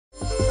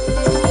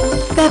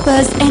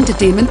Peppers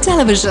Entertainment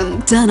Television.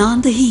 Turn on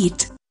the heat.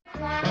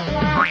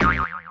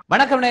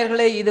 வணக்கம்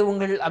நேயர்களே, இது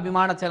உங்கள்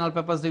அபிமான சேனல்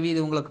பெப்பர்ஸ் டிவி.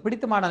 இது உங்களுக்கு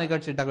பிடித்தமான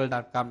நிகழ்ச்சி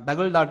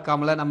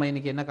டகல்.com நம்ம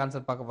இன்னைக்கு என்ன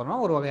கான்செப்ட் பார்க்க போறோம்,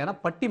 ஒரு வகையான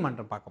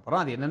பட்டிமன்றம் பார்க்க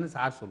போறோம். அது என்னன்னு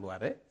சார்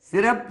சொல்லுவாரு.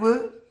 சிறப்பு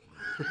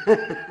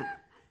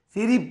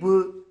சிரிப்பு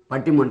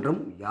பட்டிமன்றம்,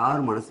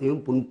 யார்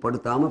மனசையும்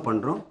புண்படுத்தாம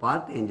பண்றோம்.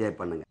 பார்த்து என்ஜாய்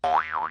பண்ணுங்க.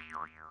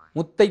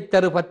 முத்தை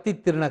தரு பத்தி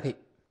திருநகை,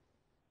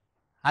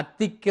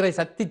 அத்திக்கிரை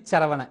சத்தி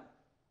சரவண,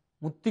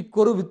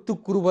 முத்திக்கொரு வித்து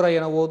குருபர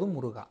என ஓதும்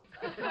முருகா.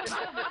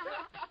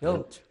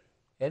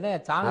 என்ன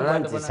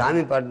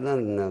சாமி பாட்டு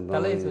தான்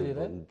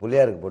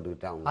புள்ளையாருக்கு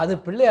போட்டுக்கிட்டாங்க. அது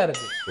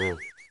பிள்ளையாருக்கு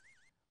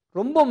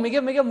ரொம்ப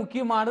மிக மிக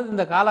முக்கியமானது.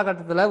 இந்த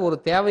காலகட்டத்தில் ஒரு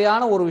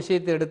தேவையான ஒரு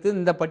விஷயத்தை எடுத்து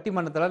இந்த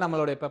பட்டிமன்றத்தில்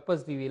நம்மளுடைய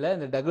பெப்பர்ஸ் டிவியில்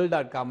இந்த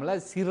டகல்.comல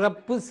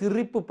சிறப்பு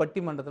சிரிப்பு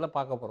பட்டிமன்றத்தில்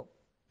பார்க்க போகிறோம்.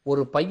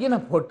 ஒரு பையனை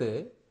போட்டு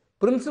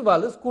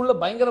பிரின்சிபால்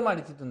ஸ்கூலில் பயங்கரமாக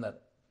அடிச்சுட்டு இருந்தார்.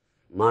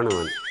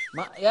 மாணவன்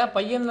ஏன்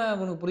பையன்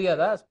உனக்கு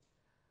புரியாதா?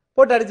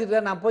 போட்டு அடிச்சுட்டு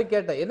நான் போய்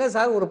கேட்டேன், என்ன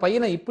சார் ஒரு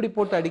பையனை இப்படி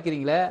போட்டு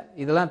அடிக்கிறீங்களே,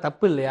 இதெல்லாம்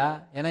தப்பு இல்லையா?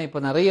 ஏன்னா இப்போ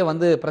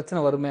நிறைய பிரச்சனை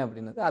வருமே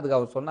அப்படின்னு. அதுக்கு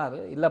அவர் சொன்னார்,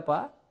 இல்லைப்பா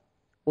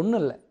ஒன்றும்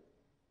இல்லை,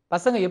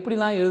 பசங்க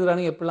எப்படிலாம்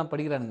எழுதுறானுங்க எப்படிலாம்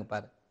படிக்கிறானுங்க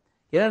பாரு.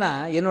 ஏன்னா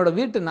என்னோட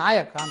வீட்டு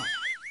நாயை காணும்,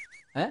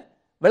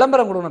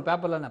 விளம்பரம் கொடுக்கணும்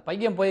பேப்பரில்,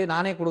 பையன் போய்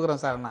நானே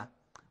கொடுக்குறேன் சார்ண்ணா,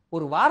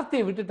 ஒரு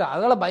வார்த்தையை விட்டுட்டா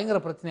அதனால்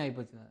பயங்கர பிரச்சனை ஆகி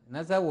போச்சு.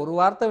 என்ன சார் ஒரு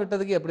வார்த்தை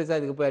விட்டதுக்கு எப்படி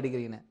சார் இதுக்கு போய்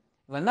அடிக்கிறீங்கன்னு?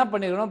 இவன் என்ன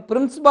பண்ணிருக்கணும்,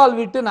 பிரின்சிபால்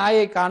வீட்டு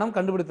நாயை காணும்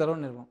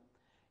கண்டுபிடித்தரோன்னு இருக்கும்.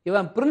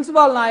 இவன்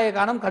பிரின்சிபால் நாயை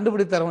காணும்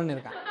கண்டுபிடித்தரவன்னு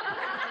இருக்கான்.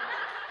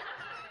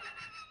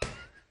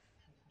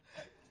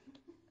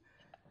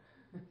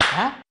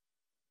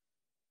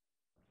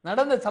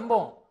 நடந்த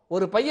சம்பவம்.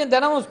 ஒரு பையன்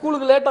தினமும்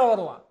ஸ்கூலுக்கு லேட்டா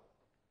வருவான்.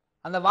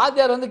 அந்த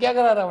வாத்தியார்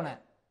கேட்கிறாரு அவனை,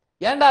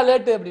 ஏன்டா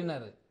லேட்டு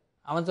அப்படின்னாரு.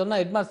 அவன்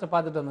சொன்னா, ஹெட் மாஸ்டர்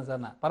பார்த்துட்டு வந்தேன்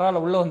சார். நான்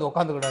பரவாயில்ல உள்ள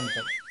உட்காந்து கூடாது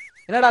சார்.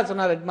 என்னடா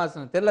சொன்னார் ஹெட்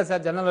மாஸ்டர்? தெரியல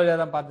சார், ஜன்னல்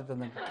வழியா தான் பார்த்துட்டு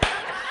வந்தேன்.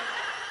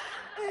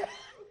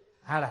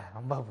 ஆடா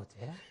ரொம்ப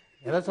போச்சு,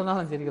 எதை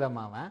சொன்னாலும்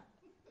சரிக்கிறாமா அவன்.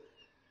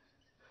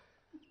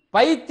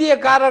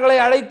 பைத்தியக்காரர்களை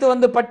அழைத்து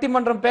வந்து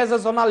பட்டிமன்றம் பேச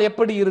சொன்னால்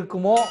எப்படி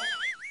இருக்குமோ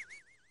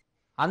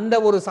அந்த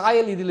ஒரு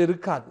சாயல் இதில்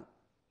இருக்காது.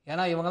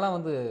 ஏன்னா இவங்கெல்லாம்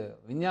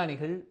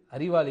விஞ்ஞானிகள்,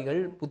 அறிவாளிகள்,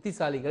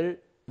 புத்திசாலிகள்,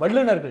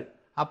 வல்லுநர்கள்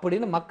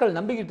அப்படின்னு மக்கள்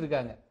நம்பிக்கிட்டு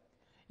இருக்காங்க.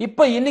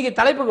 இப்ப இன்னைக்கு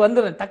தலைப்புக்கு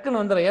வந்துடுறேன்,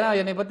 டக்குன்னு வந்துடுறேன். ஏன்னா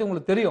என்னை பத்தி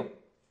உங்களுக்கு தெரியும்,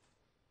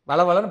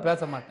 வளவளன்னு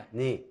பேச மாட்டேன்.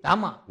 நீ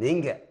ஆமா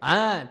நீங்க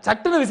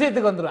சட்டுன்னு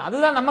விஷயத்துக்கு வந்துடும்.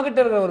 அதுதான் நம்ம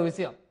கிட்ட இருக்கிற ஒரு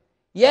விஷயம்.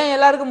 ஏன்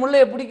எல்லாருக்கும்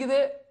முல்லையை பிடிக்குது?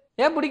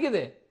 ஏன்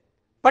பிடிக்குது?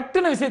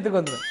 பட்டுன்னு விஷயத்துக்கு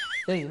வந்துடும்.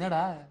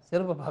 என்னடா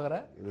செருப்பை பாக்குற?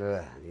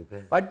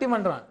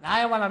 பட்டிமன்றம்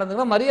நியாயமா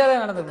நடந்துக்கணும், மரியாதை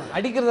நடந்துக்கணும்.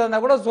 அடிக்கிறதா இருந்தா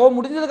கூட சோ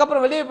முடிஞ்சதுக்கு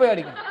அப்புறம் வெளியே போய்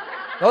அடிக்கணும்.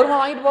 கௌரவமா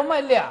வாங்கிட்டு போமா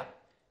இல்லையா?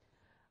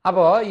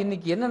 அப்போ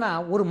இன்னைக்கு என்னன்னா,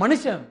 ஒரு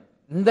மனுஷன்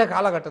இந்த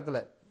காலகட்டம்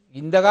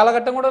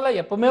கூட இல்ல,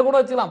 எப்பவுமே கூட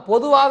வச்சுக்கலாம்,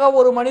 பொதுவாக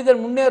ஒரு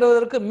மனிதன்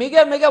முன்னேறுவதற்கு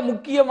மிக மிக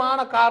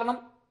முக்கியமான காரணம்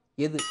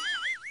எது?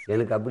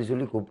 எனக்கு அப்படி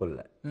சொல்லி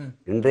கூப்பிடல,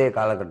 இன்றைய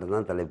காலகட்டம்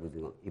தான்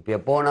தலைப்பு. இப்ப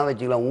எப்போ வேணா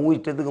வச்சுக்கலாம், உன்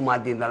இஷ்டத்துக்கு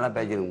மாத்தி இருந்தாலும்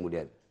பேசிருக்க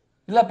முடியாது.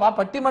 இல்லப்பா,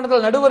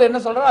 பட்டிமன்றத்தில் நடுவர் என்ன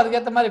சொல்றோ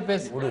அதுக்கேற்ற மாதிரி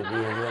பேசு.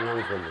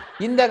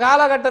 இந்த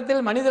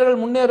காலகட்டத்தில்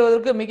மனிதர்கள்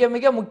முன்னேறுவதற்கு மிக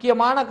மிக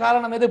முக்கியமான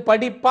காரணம் எது?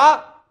 படிப்பா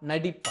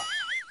நடிப்பா?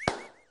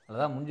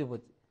 அதான் முடிஞ்சு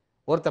போச்சு.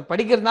 ஒருத்தர்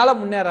படிக்கிறதுனால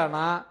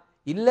முன்னேறானா,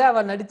 இல்ல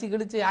அவன் நடிச்சு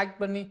கிடிச்சு ஆக்ட்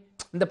பண்ணி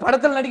இந்த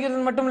படத்தில்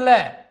நடிக்கிறது மட்டும் இல்ல,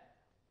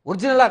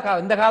 ஒரிஜினலா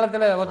இந்த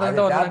காலத்துல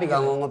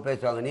அவங்க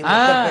பேசுவாங்க, நீ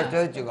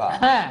வச்சுக்கோ,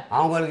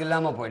 அவங்களுக்கு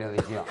இல்லாம போயிடும்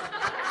விஷயம்.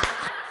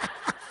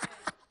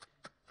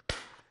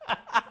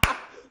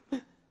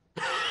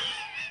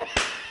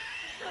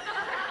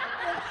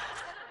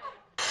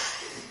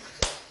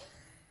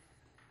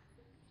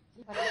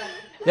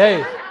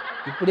 ஏய்,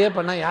 இப்படியே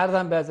பண்ணா யார்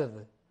தான்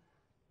பேசுறது?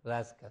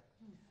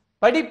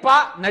 படிப்பா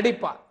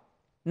நடிப்பா?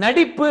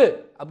 நடிப்பு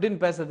அப்படின்னு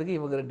பேசுறதுக்கு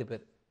இவங்க ரெண்டு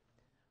பேர்,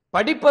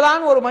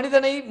 படிப்புதான் ஒரு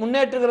மனிதனை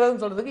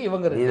முன்னேற்றுகிறதுன்னு சொல்றதுக்கு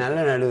இவங்க. நீ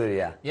நல்ல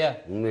நடுவரியா?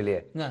 உண்மையிலேயே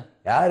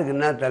யாருக்கு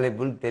என்ன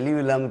தலைப்புன்னு தெளிவு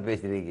இல்லாம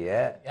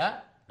பேசுறீங்க.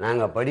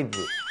 நாங்க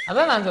படிப்பு,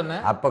 அதான் நான்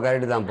சொன்னேன். அப்ப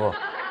கரெக்ட் தான். போ,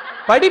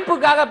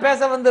 படிப்புக்காக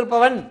பேச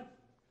வந்திருப்பவன்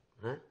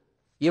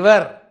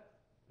இவர்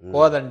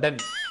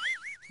கோதண்டன்.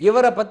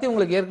 இவரை பத்தி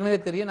உங்களுக்கு ஏற்கனவே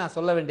தெரியும், நான்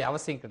சொல்ல வேண்டிய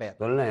அவசியம் கிடையாது.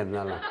 சொல்ல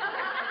இருந்தாலும்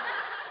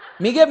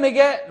மிக மிக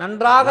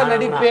நன்றாக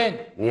நடிப்பேன்.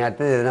 நீ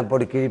அடுத்தது எதனா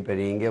போட்டு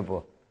கிழிப்பேன், இங்கே போ.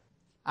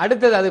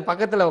 அடுத்தது அது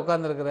பக்கத்துல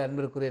உட்கார்ந்து இருக்கிற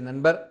அன்பிற்குரிய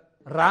நண்பர்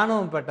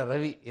ராணுவம் பெற்ற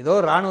ரவி. ஏதோ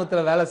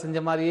ராணுவத்துல வேலை செஞ்ச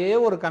மாதிரியே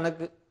ஒரு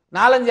கணக்கு,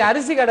 4-5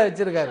 அரிசி கடை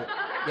வச்சிருக்காரு.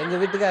 எங்க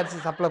வீட்டுக்கு அரிசி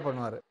சப்ளை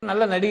பண்ணுவாரு.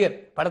 நல்ல நடிகர்,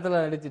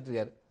 படத்துல நடிச்சிட்டு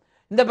இருக்காரு.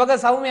 இந்த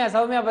பக்கம்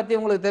சௌமியா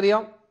பத்தி உங்களுக்கு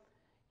தெரியும்.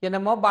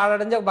 என்னமோ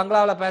பாழடைஞ்ச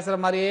பங்களாவில் பேசுற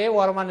மாதிரியே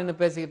ஓரமா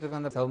நின்று பேசிக்கிட்டு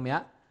இருக்கோம். அந்த சௌமியா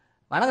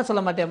வணக்கம்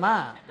சொல்ல மாட்டேமா,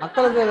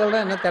 மக்களுக்கு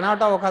என்ன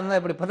தெனாவட்டா உட்காந்து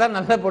இப்படி இப்பதான்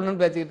நல்ல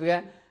பொண்ணுன்னு பேசிக்கிட்டு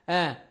இருக்கேன்.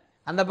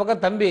 அந்த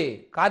பக்கம் தம்பி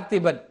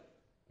கார்த்திபன்,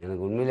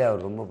 எனக்கு உண்மையிலே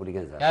அவர் ரொம்ப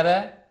பிடிக்கும் சார். யாரு?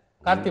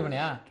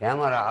 கார்த்திபனியா?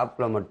 கேமரா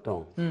ஆப்ல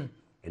மட்டும்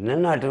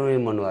என்னென்ன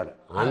அட்டென்ஷன் பண்ணுவார்,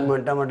 ஆன்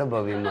பண்ணிட்டா மட்டும்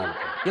பவியமா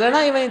இருக்கும்.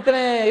 இல்லைன்னா இவன்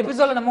இத்தனை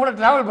எபிசோட்ல நம்ம கூட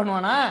டிராவல்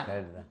பண்ணுவானா?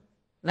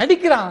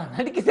 நடிக்கிறான்,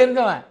 நடிக்க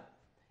தெரிஞ்சவன்.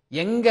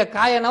 எங்க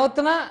காயை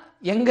நவுத்துனா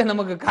எங்க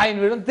நமக்கு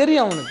காயின் விடும்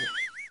தெரியும் அவனுக்கு.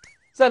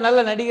 சார்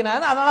நல்ல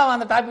நடிக்கிறான், அதனால அவன்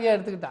அந்த டாபிக்கை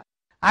எடுத்துக்கிட்டான்.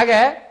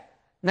 ஆக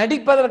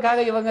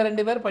நடிப்பதற்காக இவங்க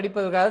ரெண்டு பேர்,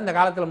 படிப்பதற்காக இந்த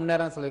காலத்தில்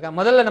முன்னேற சொல்லியிருக்காங்க.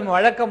 முதல்ல நம்ம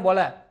வழக்கம் போல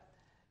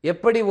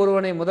எப்படி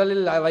ஒருவனை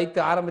முதலில் வைத்து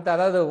ஆரம்பித்து,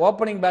 அதாவது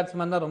ஓப்பனிங்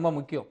பேட்ஸ்மேன் தான் ரொம்ப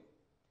முக்கியம்.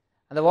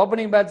 அந்த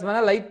ஓப்பனிங்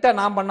பேட்ஸ்மேனை லைட்டாக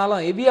நான்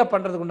பண்ணாலும் ஹெவியாக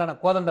பண்ணுறதுக்கு உண்டான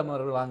கோதண்டம்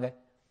அவர்கள் வாங்க.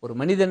 ஒரு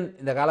மனிதன்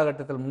இந்த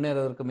காலகட்டத்தில்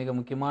முன்னேறுவதற்கு மிக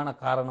முக்கியமான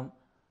காரணம்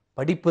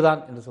படிப்பு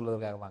தான் என்று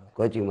சொல்வதற்காக வாங்க.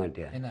 கோச்சிக்க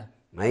மாட்டியா? என்ன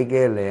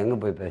மைக்கே இல்லை, எங்கே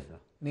போய்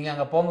பேசுகிறோம்? நீங்கள்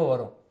அங்கே போங்க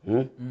வரும்.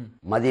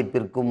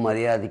 மதிப்பிற்கும்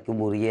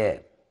மரியாதைக்கும் உரிய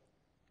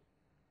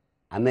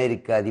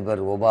அமெரிக்க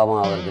அதிபர் ஒபாமா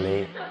அவர்களே,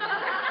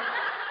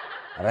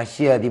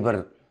 ரஷ்ய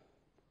அதிபர்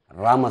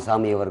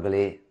ராமசாமி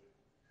அவர்களே,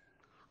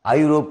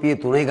 ஐரோப்பிய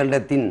துணை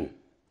கண்டத்தின்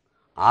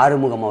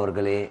ஆறுமுகம்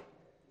அவர்களே,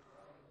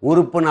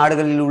 உறுப்பு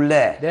நாடுகளில் உள்ள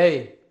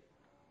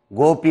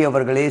கோபி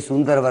அவர்களே,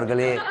 சுந்தர்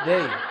அவர்களே,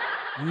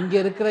 இங்க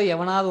இருக்கிற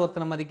எவனாவது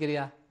ஒருத்தனை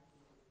மதிக்கிறியா?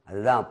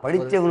 அதுதான்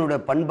படித்தவனுடைய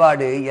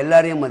பண்பாடு.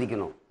 எல்லாரையும்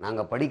மதிக்கணும்.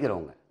 நாங்க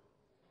படிக்கிறவங்க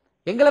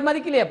எங்களை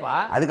மதிக்கலையாப்பா?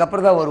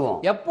 அதுக்கப்புறம் தான் வருவோம்.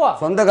 எப்போ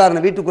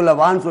சொந்தக்காரனை வீட்டுக்குள்ள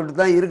வான்னு சொல்லிட்டு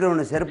தான்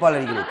இருக்கிறவனை செருப்பால்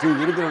அடிக்கணும்.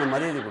 இருக்கிறவனை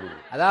மரியாதை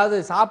கொடுக்கணும். அதாவது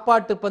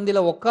சாப்பாட்டு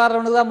பந்தியில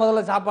உட்கார்றவனுக்கு தான்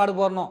முதல்ல சாப்பாடு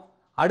போடணும்.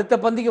 அடுத்த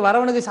பந்திக்கு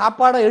வரவனுக்கு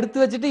சாப்பாடை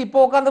எடுத்து வச்சுட்டு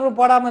இப்போ உட்கார்ந்து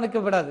போடாம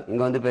இருக்க விடாது.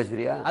 இங்க வந்து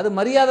பேசுறியா? அது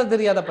மரியாதை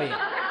தெரியாத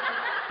பையன்.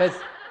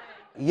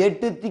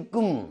 எட்டு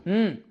திக்கும்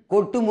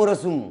கொட்டு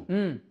முரசும்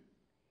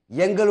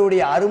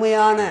எங்களுடைய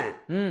அருமையான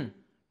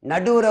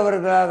நடுவர்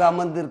அவர்களாக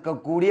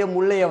அமர்ந்திருக்கக்கூடிய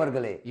முல்லை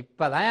அவர்களே,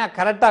 இப்பதான்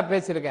கரெக்டா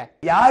பேசிருக்க.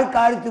 யார்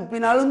காரி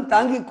துப்பினாலும்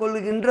தாங்கிக்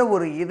கொள்ளுகின்ற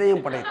ஒரு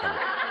இதயம்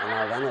படைத்தவர்.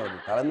 அதனால்தான்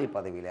அவர் தலைமை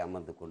பதவியிலே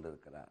அமர்ந்து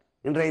கொண்டிருக்கிறார்.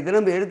 இன்றைய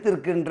தினம்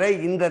எடுத்திருக்கின்ற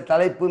இந்த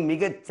தலைப்பு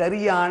மிகச்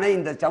சரியான,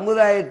 இந்த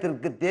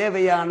சமுதாயத்திற்கு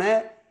தேவையான,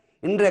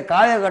 இன்றைய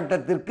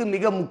காலகட்டத்திற்கு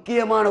மிக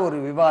முக்கியமான ஒரு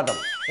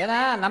விவாதம். ஏன்னா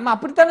நம்ம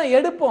அப்படித்தானே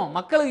எடுப்போம்,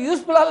 மக்களுக்கு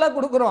யூஸ்ஃபுல்லா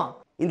கொடுக்குறோம்.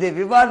 இந்த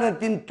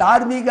விவாதத்தின்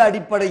தார்மீக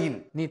அடிப்படையில்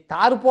நீ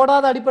தாறு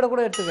போடாத அடிப்படை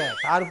கூட எடுத்துக்க.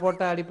 தாறு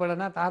போட்ட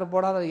அடிப்படைனா தாறு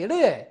போடாத எடு.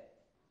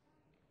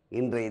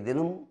 இன்றைய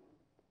தினம்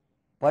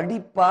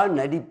படிப்பா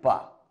நடிப்பா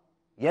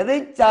எதை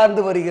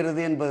சார்ந்து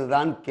வருகிறது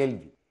என்பதுதான்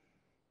கேள்வி.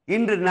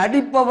 இன்று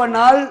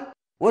நடிப்பவனால்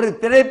ஒரு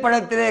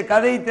திரைப்படத்திலே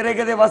கதை,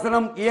 திரைக்கதை,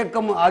 வசனம்,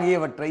 இயக்கம்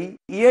ஆகியவற்றை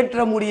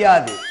இயற்ற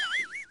முடியாது.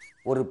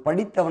 ஒரு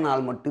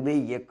படித்தவனால் மட்டுமே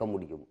இயக்க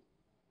முடியும்.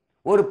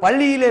 ஒரு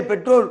பள்ளியிலே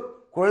பெற்றோர்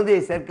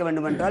குழந்தையை சேர்க்க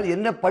வேண்டும் என்றால்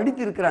என்ன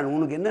படித்திருக்கிறான்,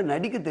 உனக்கு என்ன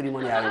நடிக்க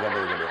தெரியுமா யாரும்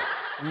கேட்டது கிடையாது.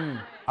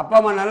 அப்பா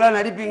அம்மா நல்லா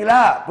நடிப்பீங்களா,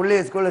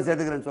 பிள்ளைய ஸ்கூல்ல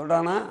சேர்த்துக்கிறேன்னு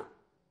சொல்றானா?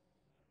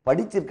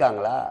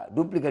 படிச்சிருக்காங்களா?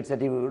 டூப்ளிகேட்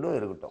சர்டிபிகேட்டும்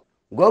இருக்கட்டும்.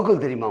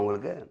 கோகுல் தெரியுமா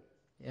உங்களுக்கு?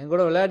 என்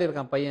கூட விளையாடி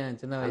இருக்கான் பையன்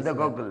சின்ன வயசு. அந்த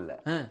கோகுல் இல்ல,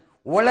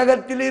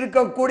 உலகத்தில்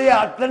இருக்கக்கூடிய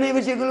அத்தனை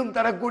விஷயங்களும்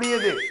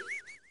தரக்கூடியது.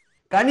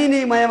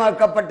 கணினி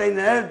மயமாக்கப்பட்ட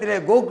இந்த நேரத்திலே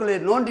கோகுலை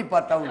நோண்டி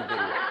பார்த்தா உங்களுக்கு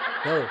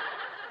தெரியும்.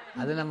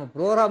 அது நம்ம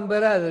ப்ரோக்ராம்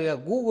பேர, அது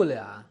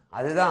கூகுளா?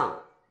 அதுதான்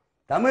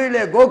தமிழ்ல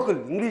கோகுல்,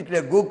 இங்கிலீஷ்ல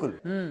கூகுள்.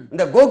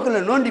 இந்த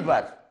கோகுல நோண்டி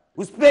பார்.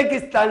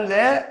 உஸ்பெகிஸ்தான்ல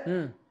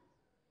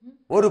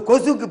ஒரு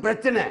கொசுக்கு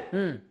பிரச்சனை,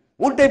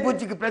 மூட்டை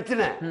பூச்சிக்கு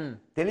பிரச்சனை,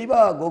 தெளிவா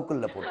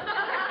கோகுல்ல போட்டான்.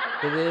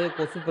 இது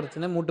கொசு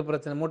பிரச்சனை, மூட்டை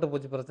பிரச்சனை, மூட்டை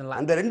பூச்சி பிரச்சனை,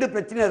 அந்த ரெண்டு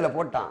பிரச்சனை அதுல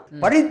போட்டான்.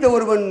 படித்த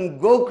ஒருவன்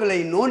கோகுலை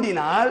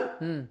நோண்டினால்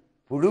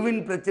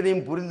புழுவின்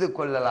பிரச்சனையும் புரிந்து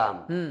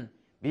கொள்ளலாம்.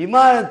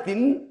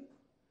 விமானத்தின்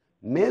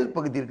மேல்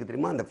பகுதி இருக்கு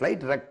தெரியுமா, அந்த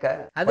ஃளைட் ரெக்க,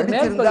 அது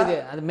மேல் பகுதி,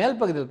 அது மேல்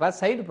பகுதி இல்ல,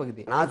 சைடு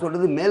பகுதி. நான்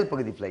சொல்றது மேல்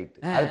பகுதி ஃளைட்.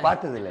 அது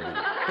பார்த்தது இல்ல.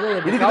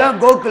 இதுக்குதான்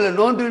கோகுல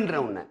நோண்டுன்ற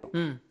உன்ன.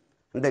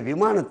 இந்த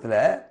விமானத்துல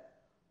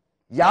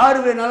யாரு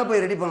வேணாலும்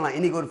போய் ரெடி பண்ணலாம்.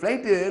 இன்னைக்கு ஒரு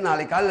ஃளைட்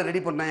நாளைக்கு காலையில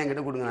ரெடி பண்ணா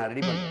என்கிட்ட கொடுங்க, நான்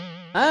ரெடி பண்றேன்.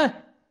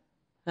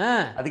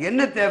 அதுக்கு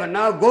என்ன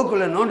தேவைன்னா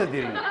கோகுல நோண்ட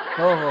தெரியணும்.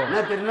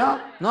 என்ன தெரியணும்?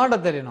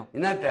 நோண்ட தெரியணும்.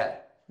 என்னத்த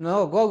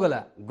கோகுல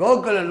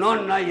கோகுல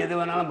நோண்டா எது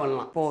வேணாலும்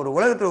பண்ணலாம். இப்போ ஒரு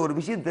உலகத்துல ஒரு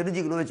விஷயம்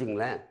தெரிஞ்சுக்கணும்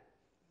வச்சுங்களேன்,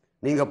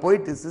 நீங்க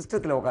போயிட்டு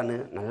சிஸ்டத்துல உட்காந்து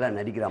நல்லா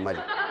நடிக்கிற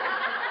மாதிரி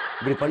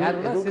இப்படி பண்ணி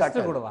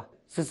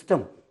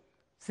system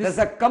there's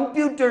a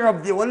computer of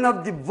the one of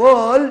the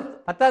world.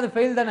 பத்தாவது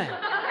ஃபெயில் தானே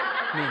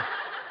நீ?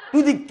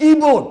 To the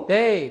keyboard.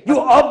 You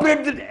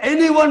operated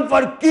anyone for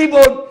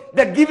keyboard,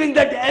 they're giving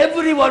that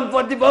everyone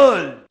for the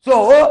world. So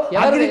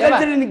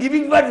agriculture is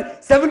giving for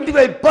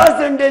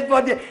 75% for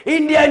the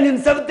Indian in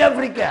South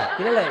Africa.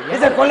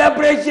 It's a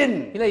collaboration.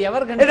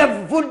 It's a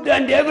food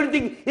and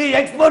everything,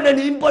 export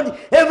and import,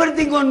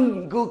 everything on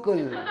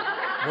Google.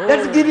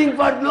 That's giving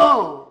for no.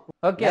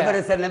 Okay.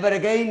 Never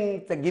again.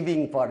 It's a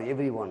giving for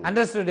everyone.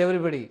 Understood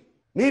everybody.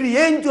 మీరు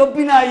ఏం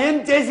చెప్పినా ఏం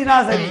చేసినా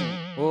సరే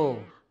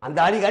அந்த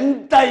అడిగి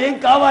అంతా ఏం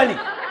కావాలి,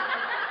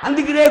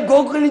 అందుకనే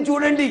గోకుల్ని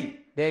చూడండి.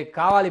 டேய்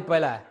காவாலி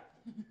பையல,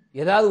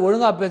 ஏதாவது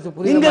ஒழுங்கா பேசு.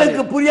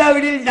 உங்களுக்கு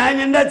புரியாவிடில்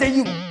நான் என்ன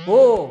செய்யும்?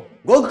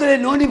 கோகுலை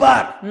நோண்டி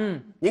பார்,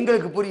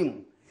 உங்களுக்கு புரியும்.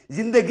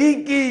 जिंदगी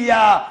की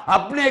या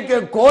अपने के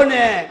कौन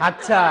है?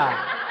 अच्छा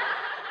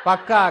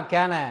பக்கா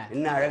கேன.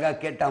 என்ன அழகா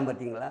கேட்டான்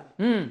பாத்தீங்களா?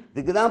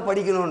 இதுக்கு தான்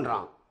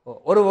படிக்கணும்ன்றான்.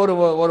 ஒரு ஒரு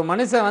ஒரு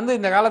மனுஷன் வந்து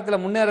இந்த காலத்துல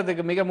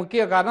முன்னேறதுக்கு மிக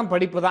முக்கிய காரணம்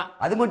படிப்பு தான்.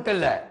 அது மட்டும்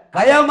இல்ல,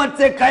 கயாமத்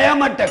से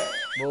கயாமத் तक.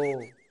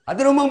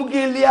 அது ரொம்ப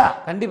முக்கியம் இல்லையா?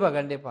 கண்டிப்பா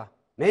கண்டிப்பா.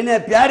 मैंने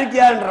प्यार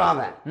कियाன்றான்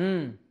அவன்.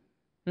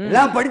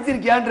 எல்லாம்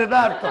படிச்சிருக்கியான்றதா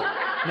அர்த்தம்.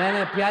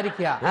 मैंने प्यार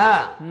किया.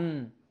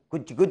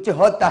 कुछ कुछ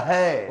होता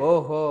है.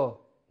 ஓஹோ,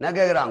 நான்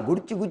கேக்குறான்,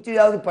 குடிச்சு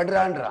குச்சியாவது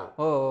படுறான்றான்.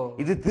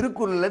 இது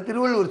திருக்குறள்ல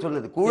திருவள்ளுவர்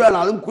சொன்னது.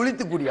 கூழானாலும்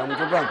குளித்து குடி. அவன்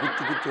சொல்றான்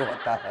குச்சி குச்சி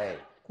होता है.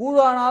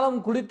 கூழானாலும்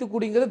குளித்து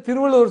குடிங்கிறது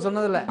திருவள்ளுவர்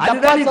சொன்னதில்ல.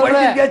 அதுதான் நீ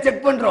படிச்சிருக்கியா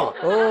செக் பண்றோம்.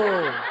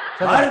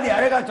 பாரதி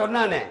அழகா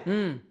சொன்னானே,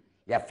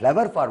 a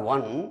flower for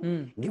one,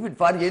 give it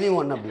for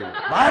anyone அப்படின்னு.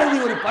 பாரதி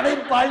ஒரு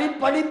படைப்பாளி,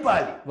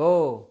 படிப்பாளி.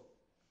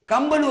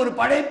 கம்பன் ஒரு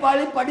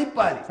படைப்பாளி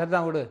படிப்பாளி.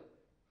 சரிதான் விடு.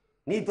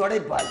 நீ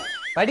தொடைப்பாளி.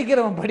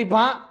 படிக்கிறவன்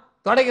படிப்பான்,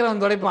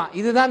 தொடைக்கிறவன் தொடைப்பான்.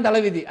 இதுதான்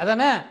தலைவிதி.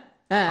 அதானே?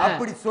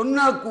 அப்படி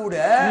சொன்னா கூட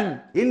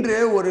இன்று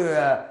ஒரு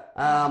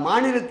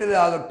மாநிலத்தில்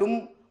ஆகட்டும்,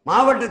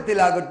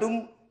 மாவட்டத்தில் ஆகட்டும்,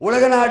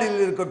 உலக நாடில்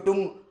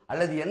இருக்கட்டும்,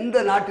 அல்லது எந்த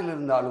நாட்டில்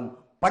இருந்தாலும்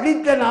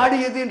படித்த நாடு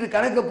எது என்று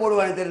கணக்கு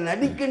போடுவாங்க தெரியும்.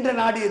 நடிக்கின்ற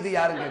நாடு எது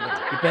யாரும்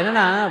கேட்கறது. இப்ப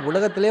என்னன்னா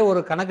உலகத்திலே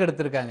ஒரு கணக்கு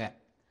எடுத்திருக்காங்க.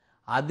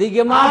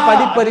 அதிகமா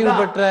படிப்பறிவு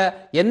பெற்ற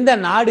எந்த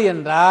நாடு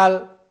என்றால்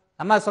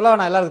நம்ம சொல்ல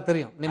வேணாம், எல்லாருக்கும்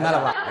தெரியும். நீ மேல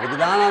வா.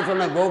 அதுக்குதான் நான்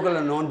சொன்ன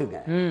கோகுல நோண்டுங்க.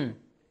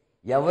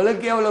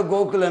 எவ்வளவுக்கு எவ்வளவு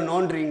கோகுல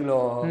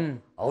நோண்டுறீங்களோ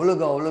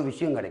அவ்வளவுக்கு அவ்வளவு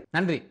விஷயம் கிடைக்கும்.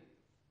 நன்றி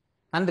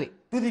நன்றி.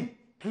 To the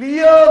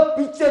clear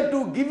picture to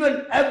given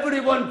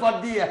everyone for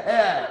the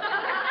hair.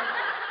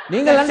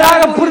 நீங்கள்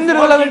நன்றாக புரிந்து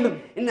கொள்ள வேண்டும்.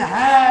 In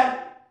hair.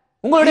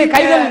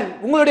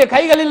 உங்களுடைய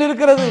கைகளில்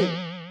இருக்கிறது.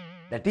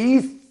 That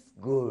is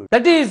good.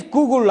 That is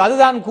Google.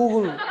 அதுதான்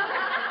Google.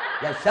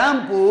 The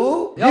shampoo,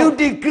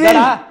 beauty cream.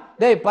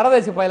 டேய்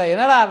பரதேசி பையல,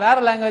 என்னடா வேற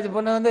லாங்குவேஜ்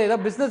பொண்ணு வந்து ஏதோ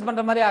பிசினஸ்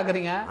பண்ற மாதிரி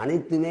ஆக்குறீங்க?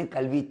 அனைத்துமே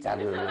கல்வி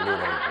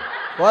சார்ந்தது.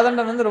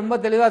 கோதண்டன் வந்து ரொம்ப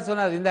தெளிவா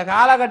சொன்னார். இந்த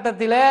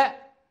காலகட்டத்திலே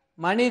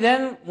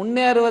மனிதன்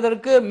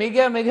முன்னேறுவதற்கு மிக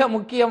மிக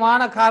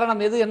முக்கியமான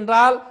காரணம் எது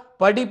என்றால்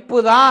படிப்பு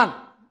தான்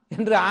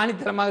என்று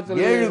ஆணித்தரமாக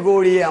சொல்லி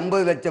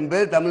 7,50,00,000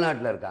 பேர்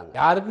தமிழ்நாட்டில் இருக்காங்க.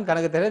 யாருக்கும்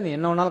கணக்கு தெரியாது. நீ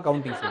என்ன வேணாலும்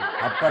கவுண்டிங் சொல்லு.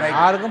 அப்புறம்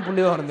யாருக்கும்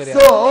புள்ளி விவரம் தெரியாது.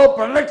 So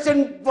production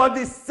for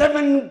the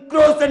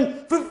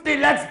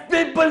 7,50,00,000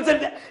 people in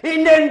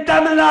Indian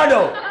Tamil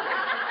Nadu.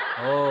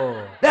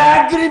 They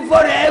agree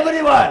for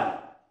everyone.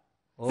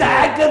 The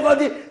actor for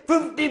the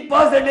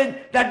 50%,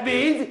 that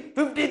means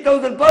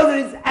 50,000 person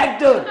is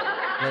actor.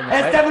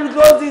 7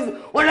 crores is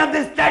one of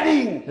the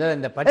studying.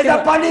 It's a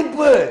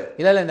படிப்பு.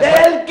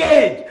 LKG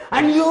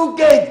and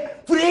UKG,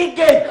 free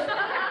KG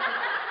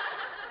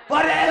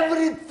for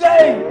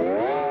everything.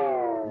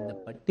 இந்த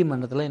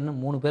பட்டிமன்றத்துல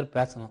இன்னும் 3 பேர்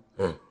பேசணும்.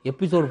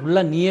 Episode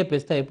ஃபுல்லா நீயே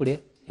பேசிட்டா எப்படி?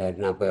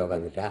 நான் போய்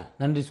உட்காந்துட்டா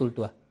நன்றி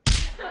சொல்லிட்டு வா.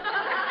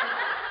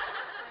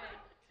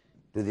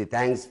 To the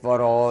thanks for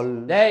all.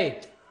 டேய்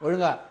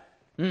ஒழுங்கா.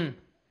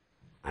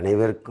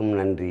 அனைவருக்கும்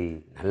நன்றி.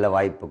 நல்ல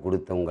வாய்ப்பு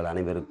கொடுத்த உங்கள்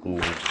அனைவருக்கும்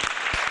நன்றி.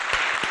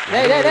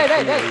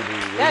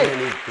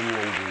 நன்றி.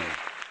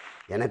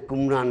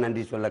 எனக்கும் நான்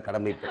நன்றி சொல்ல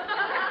கடமைப்பட்டேன்.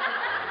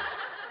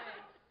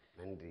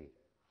 நன்றி.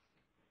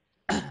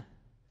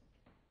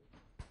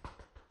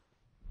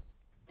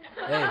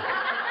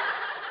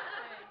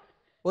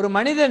 ஒரு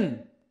மனிதன்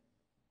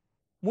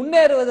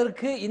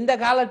முன்னேறுவதற்கு இந்த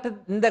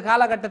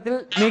காலகட்டத்தில்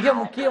மிக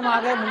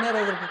முக்கியமாக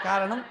முன்னேறுவதற்கு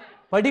காரணம்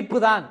படிப்பு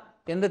தான்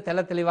என்று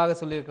தெளிவாக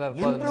சொல்லியிருக்கிறார்.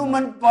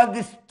 Improvement for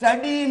the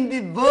study in the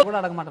world. கூட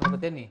அடக்க மாட்டேன்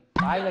பத்தே நீ.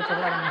 வாயில கூட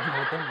அடக்க மாட்டேன்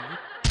பத்தே நீ.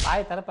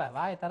 வாய்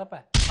தரப்ப.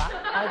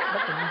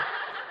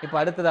 இப்ப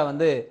அடுத்ததா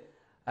வந்து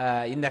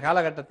இந்த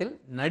காலகட்டத்தில்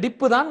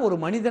நடிப்பு தான் ஒரு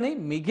மனிதனை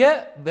மிக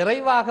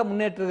விரைவாக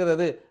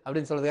முன்னேற்றுகிறது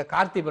அப்படின்னு சொல்றது.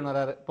 கார்த்திபன்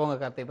வராரு. போங்க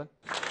கார்த்திபன்.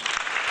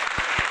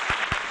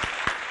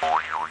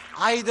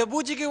 ஆயுத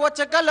பூஜைக்கு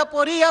வச்ச கல்ல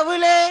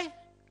பொரியவுலே,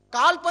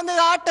 கால்பந்து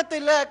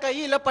ஆட்டத்துல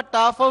கையில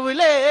பட்டா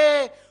ஃபவுலே,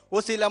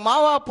 ஒசில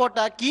மாவா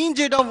போட்டா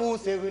கீஞ்சிடவும்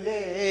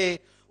செவிலே,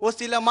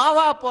 ஒசில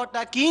மாவா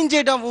போட்டா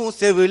கீஞ்சிடவும்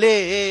செவிலே,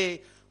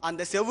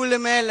 அந்த செவுல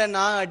மேல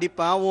நான்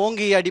அடிப்பேன்,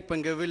 ஓங்கி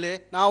அடிப்பேங்க விலே,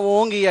 நான்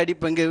ஓங்கி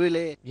அடிப்பேங்க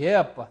விலே. ஏ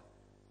அப்பா,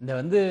 இந்த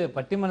வந்து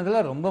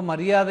பட்டிமன்றத்துல ரொம்ப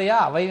மரியாதையா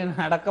அவை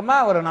அடக்கமா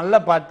ஒரு நல்ல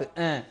பாட்டு.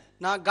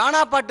 நான்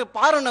கானா பாட்டு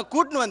பாருன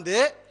கூட்டுன்னு வந்து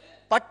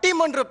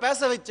பட்டிமன்றம் பேச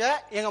வச்ச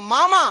எங்க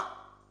மாமா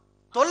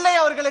தொல்லை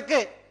அவர்களுக்கு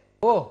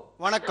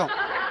வணக்கம்.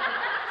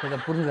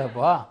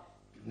 புரிஞ்சுதாப்பா?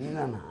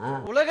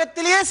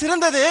 உலகத்திலேயே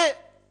சிறந்தது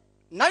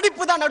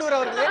நடிப்பு தான் நடுவர்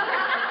அவர்களே.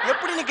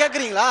 எப்படின்னு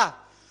கேக்குறீங்களா?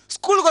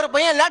 ஸ்கூலுக்கு ஒரு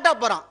பையன் லேட்டா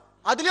போறான்,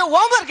 அதுலயே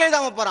ஹோம்வொர்க்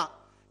எழுதாம போறான்.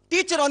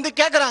 டீச்சர் வந்து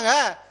கேக்குறாங்க,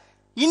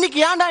 இன்னைக்கு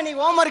ஏன்டா நீ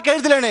ஹோம்வொர்க்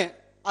எழுதலன்னு.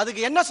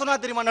 அதுக்கு என்ன சொன்னா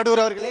தெரியுமா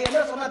நடுவர் அவர்களே?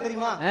 என்ன சொன்னா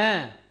தெரியுமா?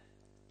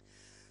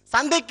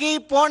 சந்தைக்கு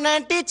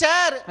போனேன்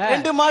டீச்சர்,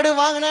 2 மாடு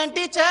வாங்கினேன்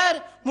டீச்சர்,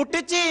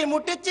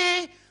 முட்டிச்சு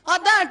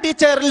அதான்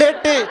டீச்சர்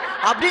லேட்டு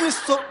அப்படின்னு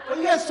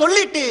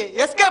சொல்லிட்டு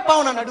எஸ்கேப்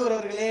ஆகணும் நடுவர்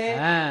அவர்களே.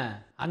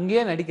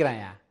 அங்கேயே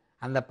நடிக்கிறான்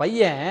அந்த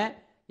பையன்.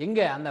 எங்க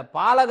அந்த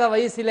பாலக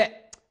வயசுல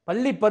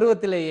பள்ளி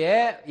பருவத்திலேயே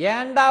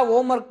ஏன்டா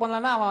ஹோம்வொர்க்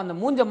பண்ணலன்னா அவன் அந்த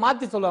மூஞ்ச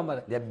மாத்தி சொல்லுவான்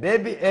பாரு.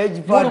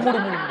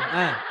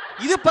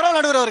 இது பரவாயில்ல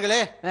நடுவர்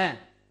அவர்களே.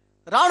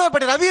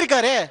 ராணுவப்பட்டி ரவி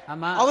இருக்காரு,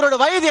 அவரோட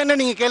வயது என்ன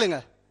நீங்க கேளுங்க.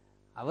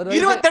 அவர்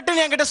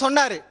 28 என்கிட்ட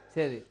சொன்னாரு.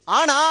 சரி.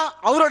 ஆனா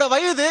அவரோட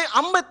வயது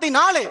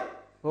 54.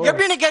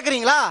 எப்படின்னு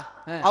கேக்குறீங்களா?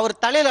 அவர்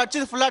தலையில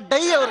அடிச்சது ஃபுல்லா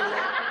டை. அவர்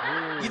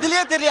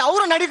இதுலயே தெரியல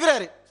அவரும்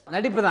நடிக்கிறாரு.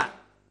 நடிப்பு தான்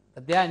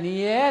சத்யா,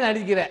 நீயே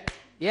நடிக்கிற.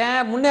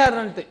 ஏன்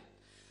முன்னேறணும்ட்டு.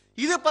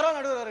 இது பரவாயில்ல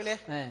நடுவர் அவர்களே.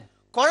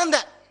 குழந்தை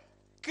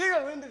கீழே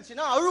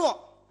விழுந்துருச்சுன்னா அழுவோம்.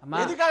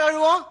 எதுக்காக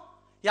அழுவோம்?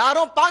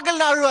 யாரும்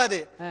பார்க்கலன்னா அழுவாது,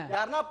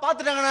 யாருன்னா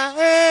பாத்துட்டாங்கன்னா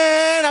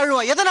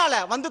அழுவோம். எதனால?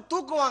 வந்து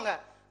தூக்குவாங்க.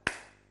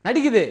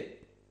 நடிக்குது,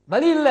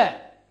 வலி இல்ல.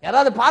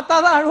 யாராவது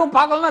பார்த்தாதான் அழுவோம்,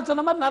 பார்க்கலாம்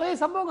சொன்ன மாதிரி நிறைய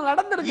சம்பவங்கள்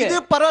நடந்திருக்கு. இது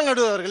பரவாயில்ல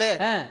நடுவர் அவர்களே.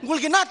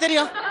 உங்களுக்கு என்ன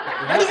தெரியும்?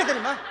 நடிக்க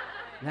தெரியுமா?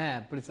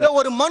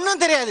 ஒரு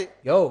மண்ணும் தெரியாது.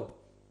 யோ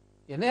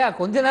என்னையா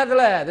கொஞ்ச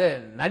நேரத்துல அது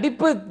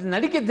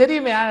நடிக்க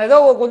தெரியுமே, ஏதோ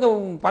கொஞ்சம்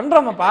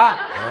பண்றோமப்பா.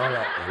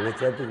 என்ன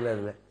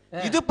சேர்த்துக்கல.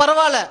 இது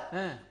பரவாயில்ல.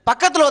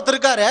 பக்கத்துல ஒருத்தர்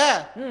இருக்காரு,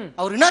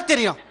 அவர் என்ன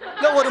தெரியும்?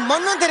 இல்ல ஒரு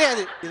மண்ணும்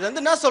தெரியாது. இது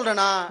வந்து என்ன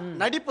சொல்றேன்னா,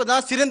 நடிப்பு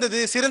தான் சிறந்தது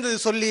சிறந்தது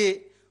சொல்லி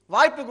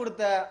வாய்ப்பு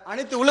கொடுத்த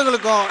அனைத்து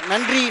உள்ளங்களுக்கும்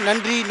நன்றி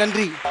நன்றி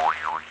நன்றி.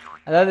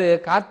 அதாவது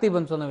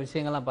கார்த்திபன் சொன்ன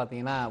விஷயங்கள்லாம்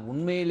பார்த்தீங்கன்னா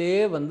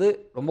உண்மையிலேயே வந்து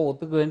ரொம்ப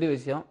ஒத்துக்க வேண்டிய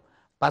விஷயம்.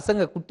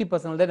 பசங்க குட்டி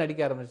பசங்கள்டே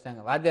நடிக்க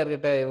ஆரம்பிச்சிட்டாங்க.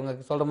 வாத்தியார்கிட்ட இவங்க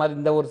சொல்ற மாதிரி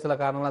இந்த ஒரு சில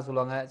காரணம்லாம்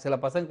சொல்லுவாங்க. சில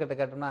பசங்க கிட்ட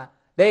கேட்டோம்னா,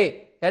 டேய்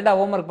ஏண்டா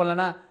ஹோம்ஒர்க்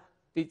பண்ணலன்னா,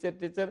 டீச்சர்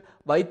டீச்சர்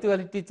வயிற்று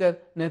வலி டீச்சர்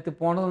நேற்று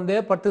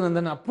போனதுலேருந்தே பட்டு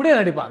வந்தேன்னு அப்படியே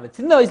நடிப்பான். அந்த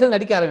சின்ன வயசுல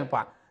நடிக்க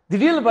ஆரம்பிப்பான்.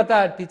 திடீர்னு பார்த்தா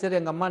டீச்சர்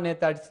எங்கள் அம்மா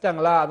நேற்று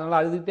அடிச்சிட்டாங்களா, அதனால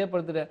அழுதுகிட்டே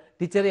படுத்துட்டேன்.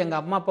 டீச்சர் எங்கள்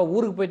அம்மா அப்பா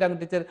ஊருக்கு போயிட்டாங்க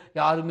டீச்சர்,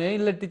 யாருமே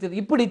இல்லை டீச்சர்.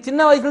 இப்படி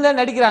சின்ன வயசுல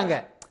நடிக்கிறாங்க.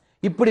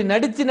 இப்படி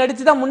நடிச்சு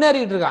நடிச்சு தான்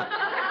முன்னேறிக்கிட்டு இருக்கான்.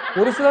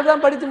 ஒரு சிலர்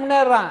தான் படித்து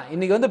முன்னேறான்.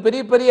 இன்னைக்கு வந்து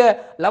பெரிய பெரிய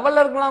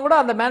லெவல்ல இருக்கலாம் கூட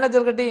அந்த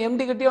மேனேஜர் கிட்டையும்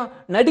எம்டி கிட்டையும்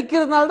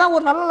நடிக்கிறதுனால தான்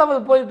ஒரு நல்ல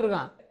லெவல் போயிட்டு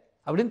இருக்கான்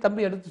அப்படின்னு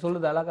தம்பி எடுத்து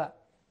சொல்லுது அழகா.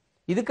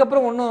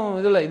 இதுக்கப்புறம் ஒன்றும்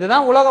இது இல்லை,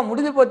 இதுதான் உலகம்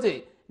முடிஞ்சு போச்சு.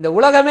 இந்த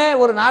உலகமே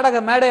ஒரு நாடக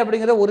மேடை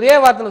அப்படிங்கிற ஒரே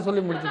வார்த்தையில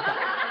சொல்லி முடிச்சுட்டான்.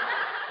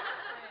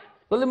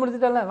 சொல்லி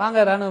முடிச்சுட்டால.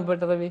 வாங்க ராணுவ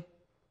பேட்ட ரவி,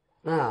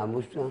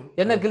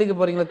 என்ன கிளிக்க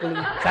போறீங்களா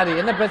கிளிக்க, சாரி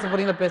என்ன பேச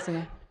போறீங்களா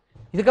பேசுங்க.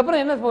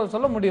 இதுக்கப்புறம் என்ன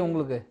சொல்ல முடியும்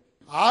உங்களுக்கு?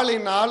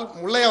 ஆளினால்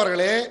முல்லை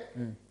அவர்களே,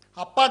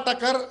 அப்பா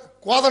டக்கர்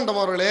கோதண்டம்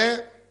அவர்களே,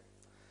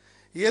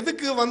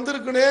 எதுக்கு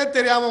வந்திருக்குன்னே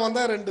தெரியாம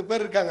வந்தா 2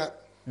 பேர் இருக்காங்க.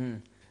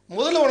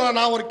 முதல்ல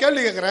நான் ஒரு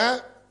கேள்வி கேட்கிறேன்,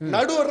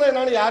 நடுவர்னா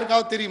என்னன்னு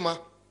யாருக்காவது தெரியுமா?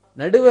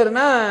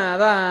 நடுவர்னா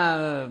அதான்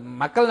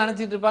மக்கள்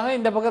நினைச்சிட்டு இருப்பாங்க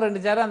இந்த பக்கம்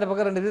 2 சேர் அந்த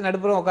பக்கம் 2 இது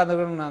நடுப்புறம்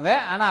உட்காந்துருக்கணும்னாங்க.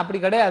 ஆனா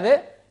அப்படி கிடையாது.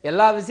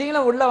 எல்லா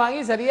விஷயங்களும் உள்ள வாங்கி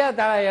சரியா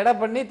எடை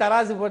பண்ணி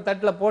தராசு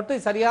தட்டுல போட்டு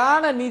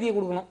சரியான நீதியை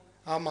கொடுக்கணும்.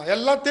 ஆமா,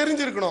 எல்லாம்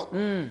தெரிஞ்சிருக்கணும்.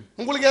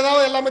 உங்களுக்கு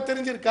ஏதாவது எல்லாமே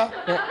தெரிஞ்சிருக்கா?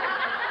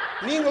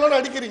 நீங்களும்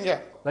நடிக்கிறீங்க.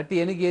 பட்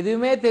எனக்கு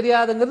எதுவுமே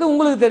தெரியாதுங்கிறது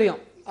உங்களுக்கு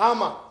தெரியும்.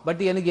 ஆமா.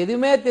 பட் எனக்கு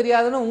எதுவுமே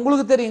தெரியாதுன்னு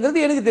உங்களுக்கு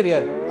தெரியுங்கிறது எனக்கு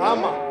தெரியாது.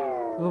 ஆமா.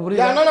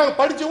 ஏன்னா நாங்க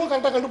படிச்சவங்க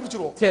கரெக்டா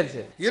கண்டுபிடிச்சிருவோம். சரி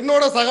சரி.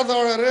 என்னோட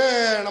சகோதரர்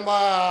நம்ம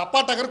அப்பா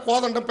டக்கர்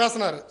கோதண்டம்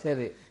பேசினாரு.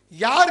 சரி.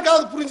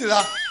 யாருக்காவது புரிஞ்சுதா?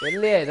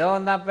 இல்லையே, ஏதோ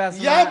வந்தா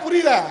பேச. ஏன்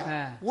புரியல?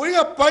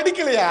 ஒழுங்கா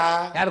படிக்கலையா?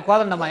 யார்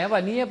கோதண்டமா? ஏப்பா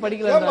நீயே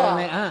படிக்கல.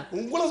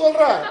 உங்களை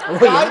சொல்றேன்,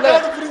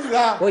 யாருக்காவது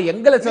புரிஞ்சுதா? ஓ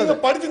எங்களை சொல்ல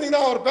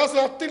படிச்சிருந்தீங்கன்னா அவர்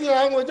பேசுற அர்த்தம்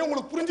லாங்குவேஜ்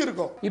உங்களுக்கு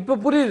புரிஞ்சிருக்கும். இப்ப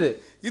புரியுது.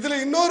 இதுல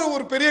இன்னொரு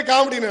ஒரு பெரிய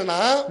காமெடி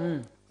என்னன்னா,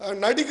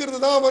 நடிக்கிறது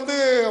தான் வந்து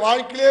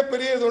வாழ்க்கையிலே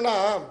பெரிய இதுன்னா,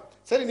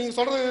 சரி நீங்க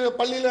சொல்றது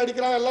பள்ளியில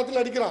நடிக்கிறான்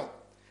எல்லாத்துலயும் நடிக்கிறான்.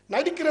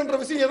 நடிக்கிறன்ற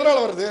விஷயம் எதனால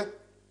வருது?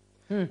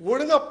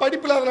 ஒழுங்கா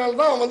படிப்புல அதனால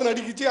தான் வந்து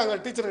நடிக்கிச்சு அங்க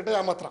டீச்சர் கிட்ட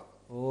ஏமாத்துறான்.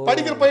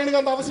 படிக்கிற பையனுக்கு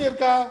அந்த அவசியம்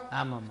இருக்கா?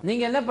 ஆமா.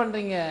 நீங்க என்ன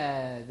பண்றீங்க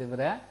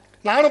இதுவரை?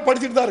 நானும்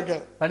படிச்சுட்டு தான்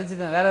இருக்கேன்.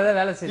 படிச்சுட்டு வேற ஏதாவது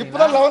வேலை செய்றீங்க?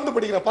 இப்பதான் 11th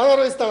படிக்கிறேன்.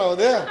 16 வயசு தான்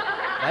ஆகுது.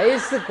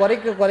 வயசு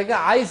குறைக்க குறைக்க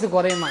ஆயுசு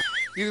குறையுமா?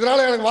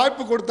 இதனால எனக்கு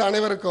வாய்ப்பு கொடுத்த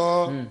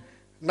அனைவருக்கும்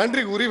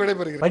நன்றி கூறி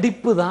விடைபெறுகிறேன்.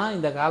 படிப்பு தான்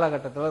இந்த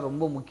காலகட்டத்தில்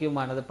ரொம்ப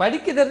முக்கியமானது.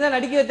 படிக்க தெரிஞ்சா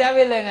நடிக்க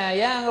தேவையில்லைங்க.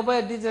 ஏன் அங்க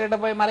போய் டீச்சர் கிட்ட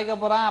போய் மறைக்க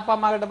போறான், அப்பா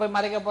அம்மா கிட்ட போய்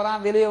மறைக்க போறான்,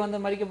 வெளியே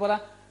வந்து மறைக்க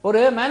போறான்.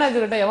 ஒரு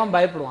மேனேஜர் கிட்ட எவன்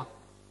பயப்படுவான்?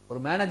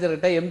 ஒரு மேனேஜர்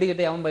கிட்ட எம்டி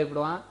கிட்ட எவன்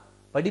பயப்படுவான்?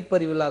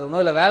 படிப்பறிவு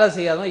இல்லாதவனோ இல்ல வேலை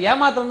செய்யாதவனோ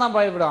ஏமாத்திரம் தான்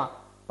பயப்படுவான்.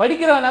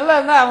 படிக்கிறவன் நல்லா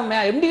இருந்தா அவன்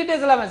எம்டி கிட்டே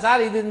சொல்லாம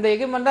சார் இது இந்த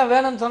எக்யூப்மெண்ட் தான்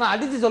வேணும்னு சொன்னா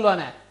அடிச்சு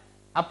சொல்லுவானே.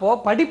 அப்போ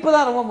படிப்பு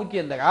தான் ரொம்ப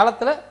முக்கியம். இந்த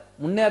காலத்துல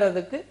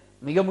முன்னேறதுக்கு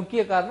மிக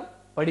முக்கிய காரணம்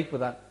படிப்பு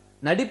தான்.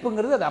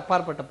 நடிப்புங்கிறது அது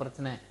அப்பாற்பட்ட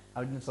பிரச்சனை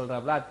அப்படின்னு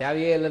சொல்றாப்ல,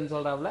 தேவையே இல்லைன்னு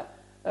சொல்றாப்ல.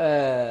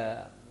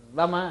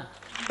 வாமா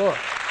ஓ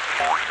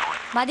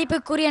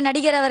மதிப்புக்குரிய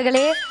நடிகர்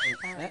அவர்களே,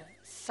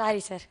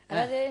 சாரி சார்,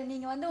 அதாவது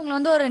நீங்க வந்து உங்களை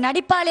வந்து ஒரு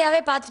நடிப்பாளியாவே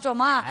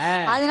பாத்துட்டோமா,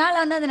 அதனால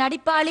வந்து அந்த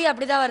நடிப்பாளி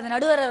அப்படிதான் வருது,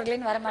 நடுவர்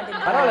அவர்களேன்னு வர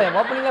மாட்டேங்குது. பரவாயில்ல,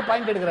 ஓப்பனிங்ல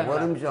பாயிண்ட் எடுக்கறாங்க.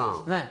 ஒரு நிமிஷம்,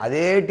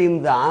 அதே டீம்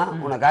தான்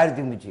உனக்கு காரி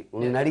திரும்பிச்சு,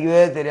 உனக்கு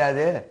நடிக்கவே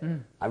தெரியாது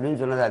அப்படின்னு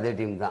சொன்னது அதே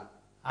டீம் தான்.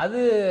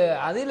 அது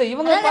அது இல்ல,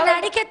 இவங்க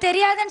நடிக்க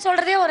தெரியாதுன்னு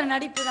சொல்றதே ஒரு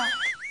நடிப்பு தான்.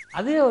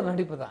 அதே ஒரு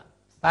நடிப்பு தான்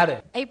பாரு.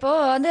 இப்போ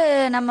வந்து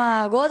நம்ம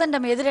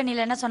கோதண்டம்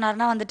எதிரணியில என்ன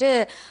சொன்னாருன்னா வந்துட்டு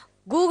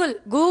கூகுள்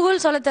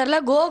கூகுள் சொல்ல தெரியல,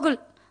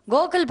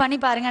 கோகுல் பண்ணி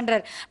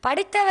பாருங்கன்றார்.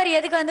 படித்தவர்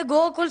எதுக்கு வந்து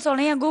கோகுல்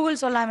சொன்ன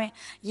கூகுள் சொல்லாமே?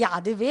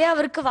 அதுவே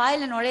அவருக்கு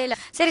வாயில நுழையல.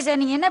 சரி சார்,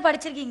 நீங்க என்ன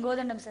படிச்சிருக்கீங்க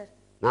கோதண்டம் சார்?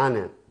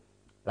 நானு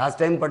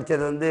லாஸ்ட் டைம்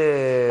படிச்சது வந்து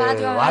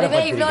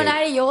அதுவே இவ்வளவு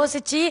நாள்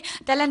யோசிச்சு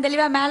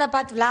தெளிவா மேல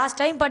பார்த்து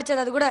லாஸ்ட் டைம்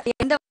படிச்சது, அது கூட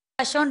எந்த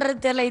வருஷம்ன்றது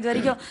தெரியல, இது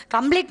வரைக்கும்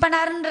கம்ப்ளீட்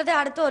பண்ணாருன்றது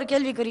அடுத்த ஒரு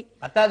கேள்விக்குறி.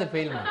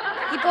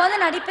 இப்போ வந்து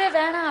நடிப்பே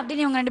வேணாம்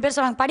அப்படின்னு இவங்க 2 பேர்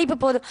சொல்றாங்க.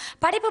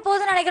 படிப்பு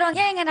போதும்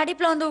நினைக்கிறவங்க ஏன் எங்க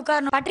நடிப்புல வந்து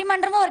உட்காரணும்?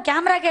 பட்டிமன்றமும் ஒரு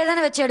கேமராக்கே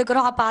தானே வச்சு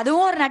எடுக்கிறோம், அப்ப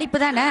அதுவும் ஒரு நடிப்பு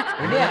தானே.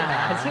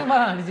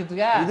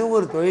 இது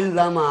ஒரு தொழில்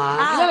தாமா.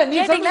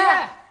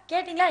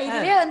 கேட்டீங்களா?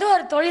 இதுவே வந்து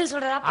ஒரு தொழில்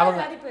சொல்றாங்க.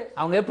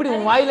 அவங்க எப்படி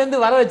உன் வாயில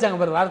இருந்து வர வச்சாங்க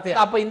பாரு வார்த்தை.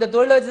 அப்ப இந்த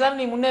தொழிலை வச்சுதான்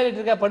நீ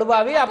முன்னேறிட்டு இருக்க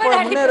படுபாவி. அப்ப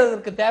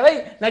முன்னேறதுக்கு தேவை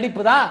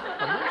நடிப்பு தான்.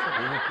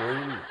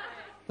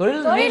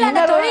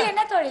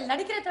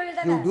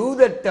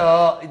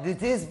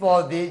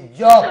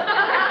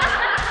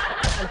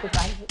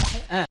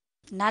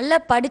 நல்ல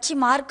படிச்சு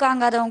மார்க்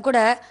வாங்காதவங்க கூட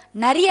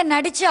நிறைய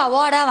நடிச்சு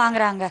அவார்டா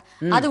வாங்குறாங்க.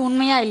 அது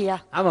உண்மையா இல்லையா?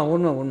 ஆமா,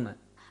 உண்மை.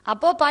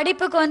 அப்போ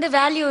படிப்புக்கு வந்து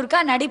வேல்யூ இருக்கா,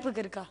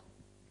 நடிப்புக்கு இருக்கா?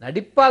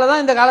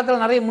 நடிப்பாலதான் இந்த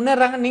காலத்துல நிறைய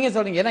முன்னேறாங்க நீங்க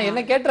சொல்றீங்க. ஏன்னா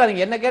என்ன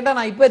கேட்டுறாங்க, என்ன கேட்டா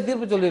நான் இப்ப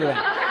தீர்ப்பு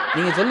சொல்லிடுவேன்.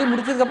 நீங்க சொல்லி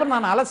முடிச்சதுக்கு அப்புறம்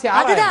நான் அலசி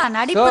அதுதான்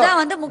நடிப்பு தான்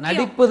வந்து முக்கியம்.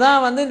 நடிப்பு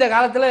தான் வந்து இந்த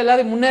காலத்துல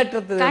எல்லாரும்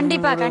முன்னேற்றத்துக்கு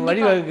கண்டிப்பா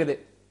வழிவகுக்குது.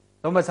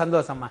 ரொம்ப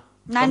சந்தோஷமா,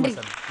 நன்றி.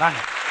 வாங்க.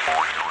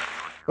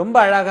 ரொம்ப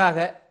அழகாக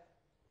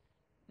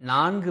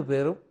 4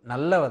 பேரும்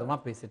நல்ல விதமா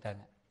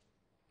பேசிட்டாங்க.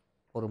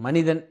 ஒரு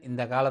மனிதன்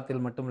இந்த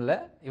காலத்தில் மட்டும் இல்லை,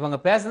 இவங்க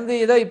பேசுறது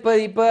ஏதோ இப்போ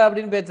இப்போ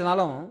அப்படின்னு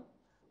பேசினாலும்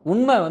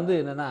உண்மை வந்து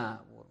என்னன்னா,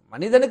 ஒரு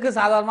மனிதனுக்கு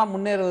சாதாரணமாக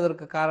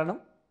முன்னேறுவதற்கு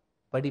காரணம்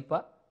படிப்பா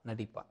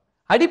நடிப்பா.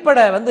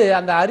 அடிப்படை வந்து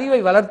அந்த அறிவை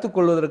வளர்த்து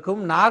கொள்வதற்கும்,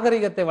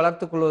 நாகரிகத்தை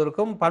வளர்த்து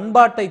கொள்வதற்கும்,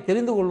 பண்பாட்டை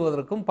தெரிந்து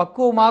கொள்வதற்கும்,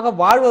 பக்குவமாக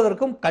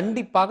வாழ்வதற்கும்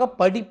கண்டிப்பாக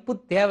படிப்பு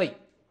தேவை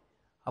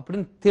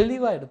அப்படின்னு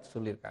தெளிவாக எடுத்து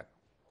சொல்லியிருக்காங்க.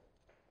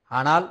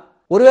 ஆனால்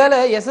ஒருவேளை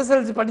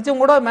எஸ்எஸ்எல்சி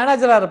படித்தவங்க கூட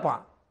மேனேஜராக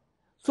இருப்பான்,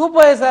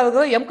 சூப்பர்வைசராக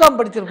இருக்கிற எம்காம்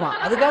படிச்சிருப்பான்.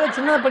 அதுக்காக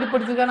சின்ன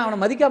படிச்சிருக்கான்னு அவனை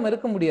மதிக்காமல்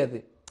இருக்க முடியாது.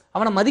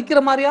 அவனை மதிக்கிற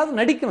மாதிரியாவது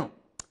நடிக்கணும்.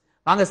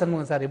 வாங்க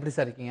சண்முகம் சார், எப்படி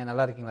சார் இருக்கீங்க,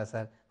 நல்லா இருக்கீங்களா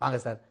சார், வாங்க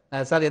சார்,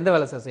 சார் எந்த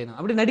வேலை சார் செய்யணும்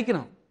அப்படி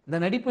நடிக்கணும். இந்த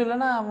நடிப்பு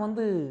இல்லைன்னா அவன்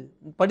வந்து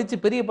படித்து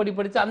பெரிய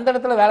படித்து அந்த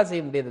இடத்துல வேலை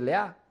செய்ய முடியாது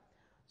இல்லையா?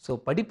 ஸோ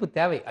படிப்பு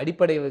தேவை,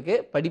 அடிப்படைக்கு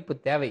படிப்பு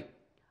தேவை.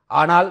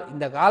 ஆனால்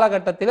இந்த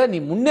காலகட்டத்தில் நீ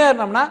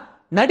முன்னேறணும்னா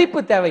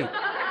நடிப்பு தேவை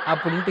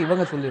அப்படின்ட்டு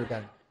இவங்க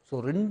சொல்லியிருக்காங்க. ஸோ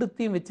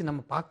ரெண்டுத்தையும் வச்சு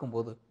நம்ம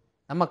பார்க்கும்போது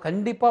நம்ம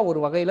கண்டிப்பாக ஒரு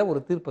வகையில் ஒரு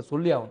தீர்ப்பை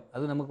சொல்லி ஆகணும்.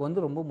 அது நமக்கு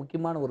வந்து ரொம்ப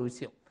முக்கியமான ஒரு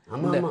விஷயம்.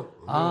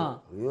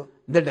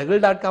 இந்த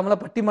டெகில்.காம்ல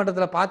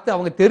பட்டிமன்றத்தில் பார்த்து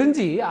அவங்க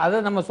தெரிஞ்சு அதை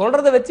நம்ம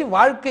சொல்றதை வச்சு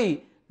வாழ்க்கை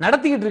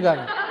நடத்திக்கிட்டு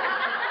இருக்காங்க.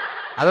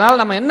 அதனால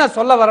நம்ம என்ன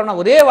சொல்ல வரோம்னா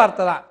ஒரே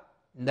வார்த்தை தான்,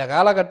 இந்த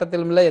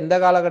காலகட்டத்திலும் இல்லை எந்த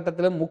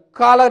காலகட்டத்திலும்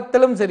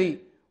முக்காலத்திலும் சரி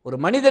ஒரு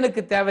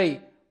மனிதனுக்கு தேவை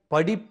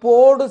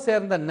படிப்போடு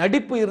சேர்ந்த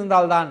நடிப்பு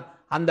இருந்தால்தான்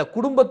அந்த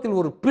குடும்பத்தில்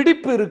ஒரு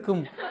பிடிப்பு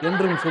இருக்கும்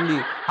என்றும் சொல்லி,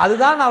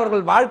 அதுதான்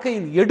அவர்கள்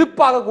வாழ்க்கையில்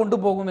எடுப்பாக கொண்டு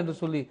போகும் என்று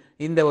சொல்லி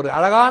இந்த ஒரு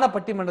அழகான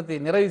பட்டிமன்றத்தை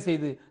நிறைவு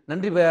செய்து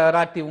நன்றி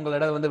பாராட்டி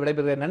உங்களிடம் வந்து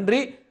விடைபெறுகிறேன். நன்றி,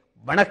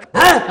 வணக்கம்.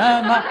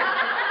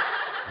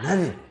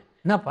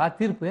 என்னப்பா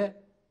தீர்ப்பு?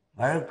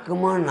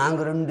 வழக்கமா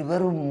நாங்க 2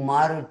 பேரும்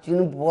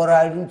மாறிச்சுன்னு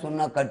போராடின்னு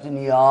சொன்னா கட்சி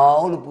நீ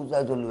யாவது புதுசா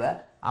சொல்லுவேன்.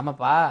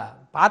 ஆமாப்பா,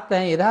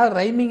 பார்த்தேன் ஏதாவது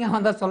ரைமிங்கா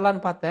வந்தா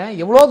சொல்லலான்னு பார்த்தேன்.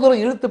 எவ்வளோ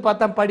தூரம் இழுத்து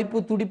பார்த்தேன், படிப்பு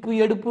துடிப்பு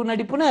எடுப்பு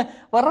நடிப்புன்னு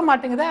வர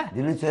மாட்டேங்குதே.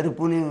 இது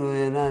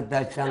செருப்புன்னு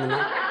தச்சாங்கன்னா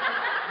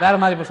வேற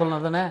மாதிரி இப்ப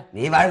சொல்லணும் தானே?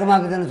 நீ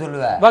வழக்கமாக்கு தானே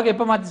சொல்லுவ. ஓகே,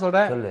 எப்ப மாத்தி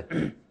சொல்றேன் சொல்லு.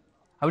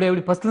 அப்படி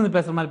எப்படி ஃபர்ஸ்ட்ல இருந்து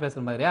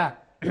பேசுற மாதிரியா?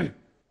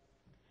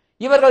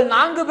 இவர்கள்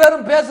 4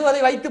 பேரும்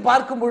பேசுவதை வைத்து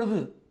பார்க்கும் பொழுது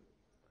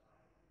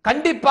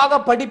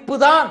கண்டிப்பாக படிப்பு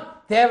தான்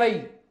தேவை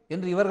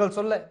என்று இவர்கள்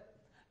சொல்ல,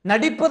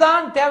 நடிப்பு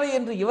தான் தேவை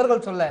என்று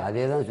இவர்கள் சொல்ல,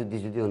 அதேதான்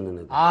சுத்தி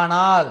வந்து.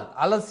 ஆனால்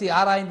அலசி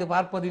ஆராய்ந்து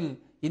பார்ப்பதில்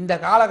இந்த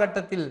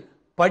காலகட்டத்தில்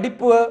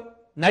படிப்பு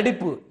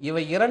நடிப்பு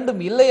இவை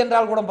இரண்டும் இல்லை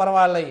என்றால் கூட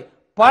பரவாயில்லை,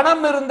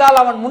 பணம்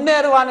இருந்தால் அவன்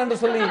முன்னேறுவான் என்று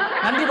சொல்லி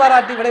நன்றி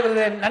பாராட்டி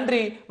விடைபெறுகிறேன்.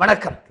 நன்றி,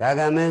 வணக்கம்.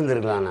 கேட்காம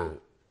இருந்திருக்கலாம்,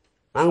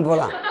 நாங்க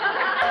போலாம்.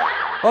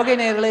 ஓகே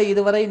நேயர்களே,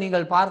 இதுவரை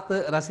நீங்கள் பார்த்து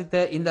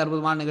ரசித்த இந்த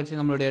அற்புதமான நிகழ்ச்சி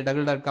நம்மளுடைய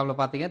டெகில்.காம்ல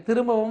பார்த்தீங்க.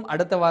 திரும்பவும்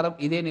அடுத்த வாரம்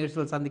இதே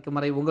நிகழ்ச்சியில் சந்திக்கும்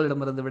வரை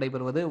உங்களிடமிருந்து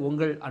விடைபெறுவது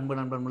உங்கள் அன்பு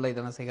நண்பன் முல்லை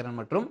தனசேகரன்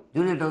மற்றும்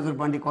ஜூனியர்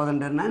டவுசர் பாண்டி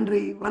கோதண்டர்.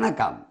 நன்றி,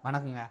 வணக்கம்.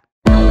 வணக்கங்க.